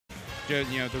shows,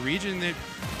 you know, the region that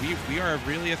we are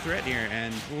really a threat here,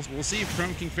 and we'll see if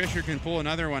Chrome Kingfisher can pull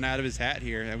another one out of his hat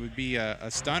here. That would be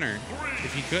a stunner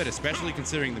if he could, especially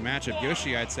considering the matchup.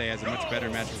 Yoshi, I'd say, has a much better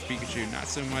matchup with Pikachu, not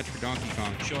so much for Donkey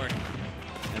Kong. Sure.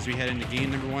 As we head into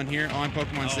game number 1 here on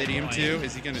Pokemon Stadium 2,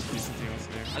 is he going to do something else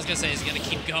there? I was going to say, is he going to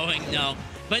keep going? No.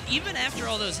 But even after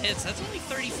all those hits, that's only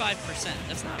 35%.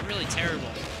 That's not really terrible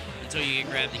until you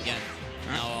get grabbed again.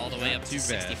 Now all the way up to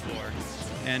 64.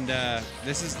 And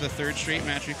this is the 3rd straight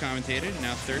match we commentated.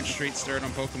 Now 3rd straight start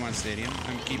on Pokemon Stadium.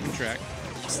 I'm keeping track.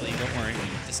 Sleep. Don't worry.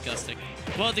 Disgusting.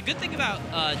 Well, the good thing about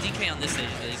DK on this stage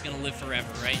is that he's going to live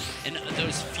forever, right? And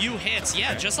those few hits,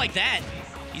 yeah, just like that,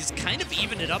 he's kind of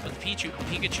evened it up with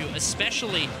Pikachu,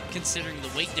 especially considering the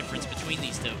weight difference between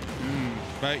these two.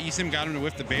 But ESAM got him to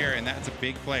whiff the bear, and that's a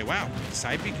big play. Wow,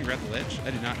 side B can grab the ledge.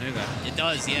 I did not know that. It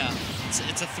does, yeah.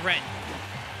 It's a threat.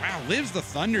 Wow, lives the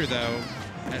Thunder, though,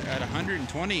 at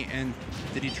 120, and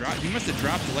did he drop? He must have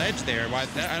dropped the ledge there.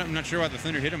 I'm not sure why the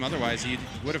Thunder hit him. Otherwise, he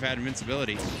would have had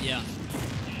invincibility. Yeah.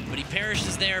 But he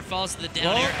perishes there, falls to the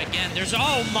down air again.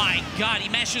 Oh my God, he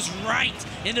mashes right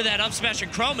into that up smash,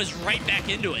 and Chrome is right back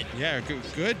into it. Yeah,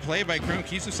 good play by Chrome.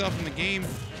 Keeps himself in the game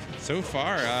so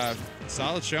far.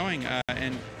 Solid showing.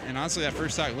 And honestly, that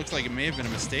first stock looks like it may have been a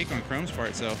mistake on Chrome's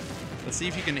part. So let's see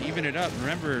if he can even it up.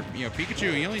 Remember, you know,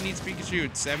 Pikachu, he only needs Pikachu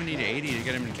at 70 to 80 to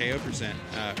get him in KO %.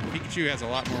 Pikachu has a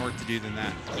lot more work to do than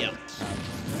that. Yep.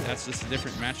 That's just a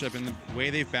different matchup in the way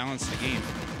they've balanced the game.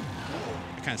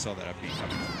 I kind of saw that up being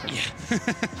coming.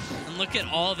 Yeah. And look at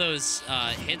all those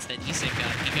hits that ESAM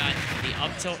got. He got the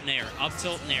up tilt and air, up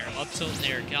tilt and air, up tilt and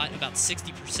air. Got about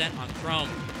 60% on Chrome.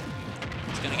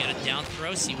 He's going to get a down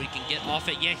throw, see what he can get off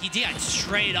it. Yeah, he did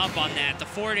straight up on that. The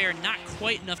forward air, not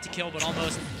quite enough to kill, but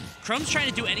almost. Chrome's trying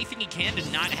to do anything he can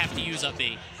to not have to use up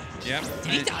B. Yep.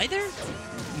 Did he die there?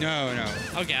 No.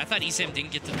 Okay, I thought ESAM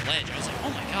didn't get to the ledge. I was like, oh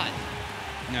my God.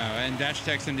 No, and dash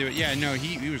text him to it. Yeah, no,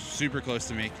 he was super close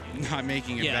to not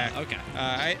making it back. Okay.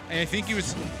 I think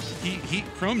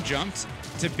Chrome jumped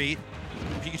to bait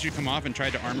Pikachu come off and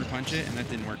tried to armor punch it, and that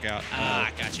didn't work out.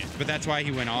 Gotcha. But that's why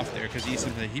he went off there, because he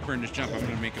said that he burned his jump. I'm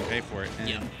going to make him pay for it. And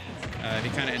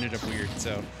it kind of ended up weird.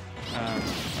 So,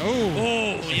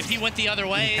 if he went the other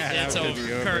way, it's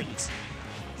over. Curtains.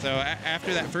 So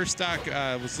after that first stock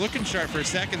was looking sharp for a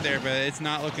second there, but it's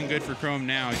not looking good for Chrome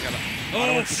now. He's got a lot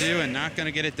of work to do and not going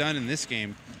to get it done in this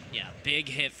game. Yeah, big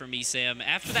hit from ESAM.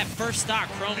 After that first stock,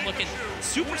 Chrome looking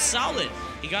super solid.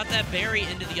 He got that berry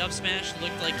into the up smash.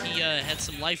 Looked like he had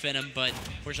some life in him, but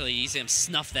fortunately ESAM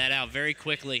snuffed that out very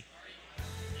quickly.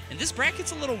 And this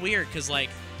bracket's a little weird because, like,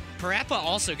 Parappa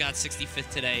also got 65th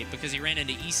today because he ran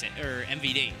into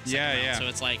MVD. Yeah. So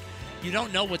it's like, you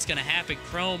don't know what's going to happen.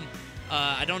 Chrome,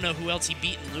 I don't know who else he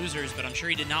beat in losers, but I'm sure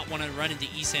he did not want to run into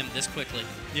ESAM this quickly.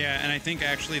 Yeah, and I think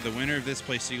actually the winner of this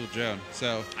plays Seagull Joe.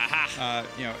 So,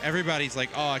 you know, everybody's like,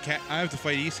 oh, I have to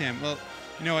fight ESAM. Well,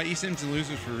 you know what? ESAM's in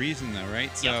losers for a reason, though,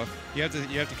 right? So you have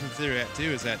to consider that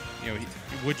too. Is that, you know,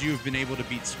 would you have been able to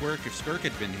beat Squirk if Squirk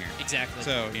had been here? Exactly.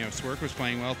 So, you know, Squirk was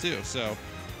playing well too. So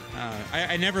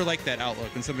I never like that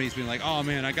outlook when somebody's been like, oh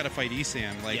man, I got to fight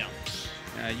ESAM. Like,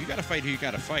 you got to fight who you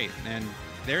got to fight, and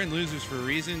they're in losers for a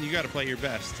reason. You got to play your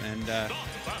best. And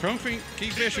Chrome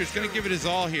Kingfisher is going to give it his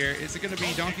all here. Is it going to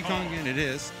be Donkey Kong? And it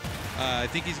is. I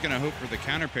think he's going to hope for the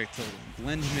counter pick to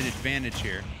lend him an advantage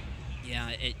here.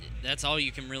 Yeah, that's all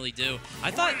you can really do.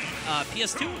 I thought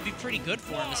PS2 would be pretty good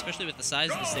for him, especially with the size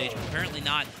of the stage, but apparently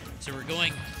not. So we're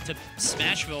going to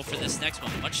Smashville for this next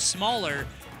one. Much smaller,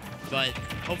 but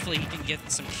hopefully he can get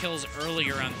some kills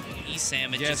earlier on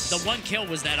ESAM. And just the one kill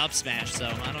was that up smash, so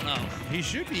I don't know. He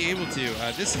should be able to.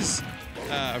 This is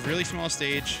a really small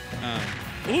stage.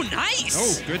 Ooh, nice!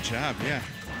 Oh, good job, yeah.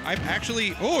 I've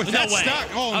actually, that's stuck.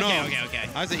 Oh, no. Okay.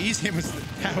 I was at ESAM,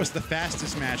 that was the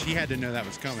fastest match. He had to know that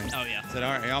was coming. Oh, yeah. Said,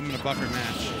 all right, I'm going to buffer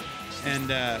match.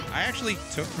 And I actually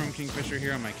took from Kingfisher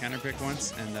here on my counter pick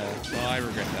once, and, well, I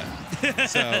regret that.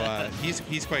 So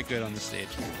he's quite good on the stage.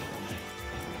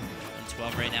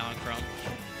 12 right now on Chrome.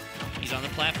 He's on the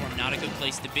platform, not a good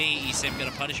place to be. ESAM going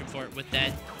to punish him for it with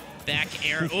that back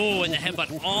air. Oh, and the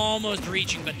headbutt almost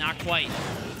reaching, but not quite.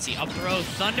 Let's see, up throw,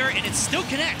 Thunder, and it still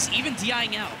connects, even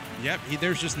DIing out. Yep,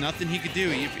 there's just nothing he could do.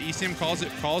 If ESAM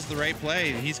calls the right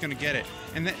play, he's going to get it.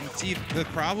 And see, the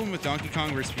problem with Donkey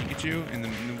Kong versus Pikachu, and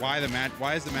why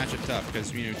is the matchup tough?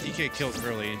 Because, you know, DK kills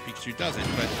early and Pikachu doesn't.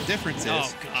 But the difference is,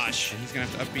 oh gosh, he's going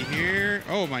to have to up B here.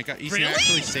 Oh my God, ESAM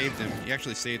actually saved him. He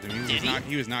actually saved him.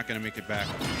 He was not going to make it back.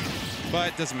 But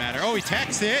it doesn't matter. Oh, he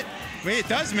techs it. Wait, it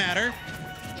does matter.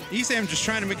 ESAM just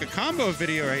trying to make a combo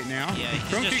video right now. Yeah,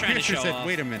 he's just trying to show off.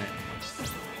 Wait a minute.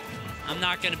 I'm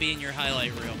not going to be in your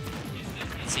highlight reel.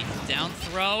 Let's see, down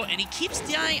throw, and he keeps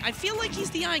DIing. I feel like he's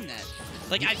DIing that.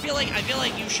 Like I feel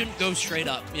like you shouldn't go straight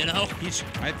up, you know? He's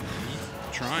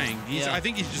trying. I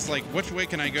think he's just like, which way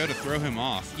can I go to throw him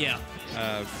off? Yeah.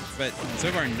 But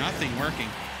so far, nothing working.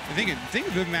 I think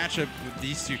a good matchup with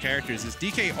these two characters is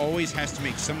DK always has to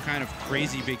make some kind of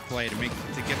crazy big play to get the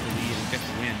lead and get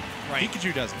the win. Right.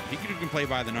 Pikachu doesn't. Pikachu can play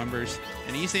by the numbers,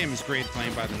 and ESAM is great at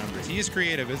playing by the numbers. He is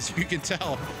creative, as you can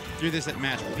tell through this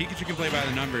match. But Pikachu can play by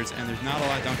the numbers, and there's not a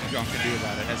lot Donkey Kong can do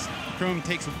about it. As Chrome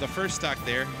takes the first stock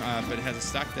there, but it has a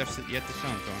stock deficit yet to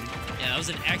come, Tony. Yeah, that was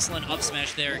an excellent up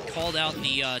smash there. It called out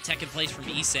the tech in place from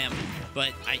ESAM,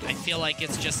 but I feel like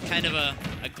it's just kind of a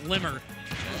glimmer.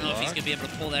 I don't know if he's going to be able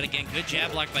to pull that again. Good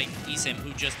jab block by ESAM,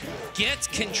 who just gets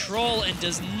control and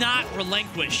does not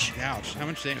relinquish. Ouch. How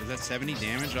much damage? Was that 70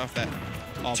 damage off that?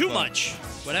 Too much.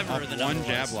 Whatever the number one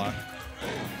jab was. block.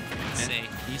 Let's see.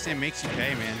 ESAM makes you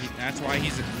pay, man. That's why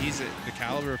he's the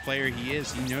caliber of player he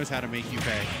is. He knows how to make you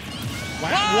pay.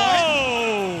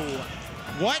 Wow.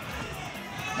 What? What?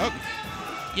 Oh.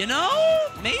 You know,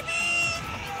 maybe.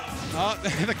 Oh,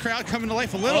 the crowd coming to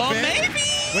life a little bit. Maybe.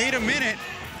 Wait a minute.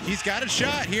 He's got a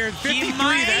shot here. 53.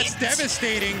 That's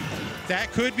devastating.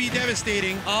 That could be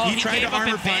devastating. Oh, he tried gave to up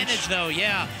armor advantage, punch. though.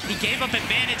 Yeah, he gave up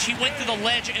advantage. He went to the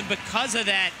ledge, and because of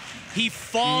that, he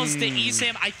falls to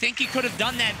ESAM. I think he could have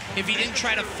done that if he didn't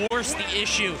try to force the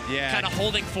issue, kind of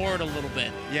holding forward a little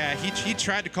bit. Yeah, he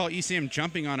tried to call ESAM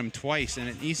jumping on him twice, and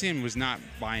ESAM was not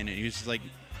buying it. He was just like,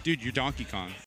 dude, you're Donkey Kong.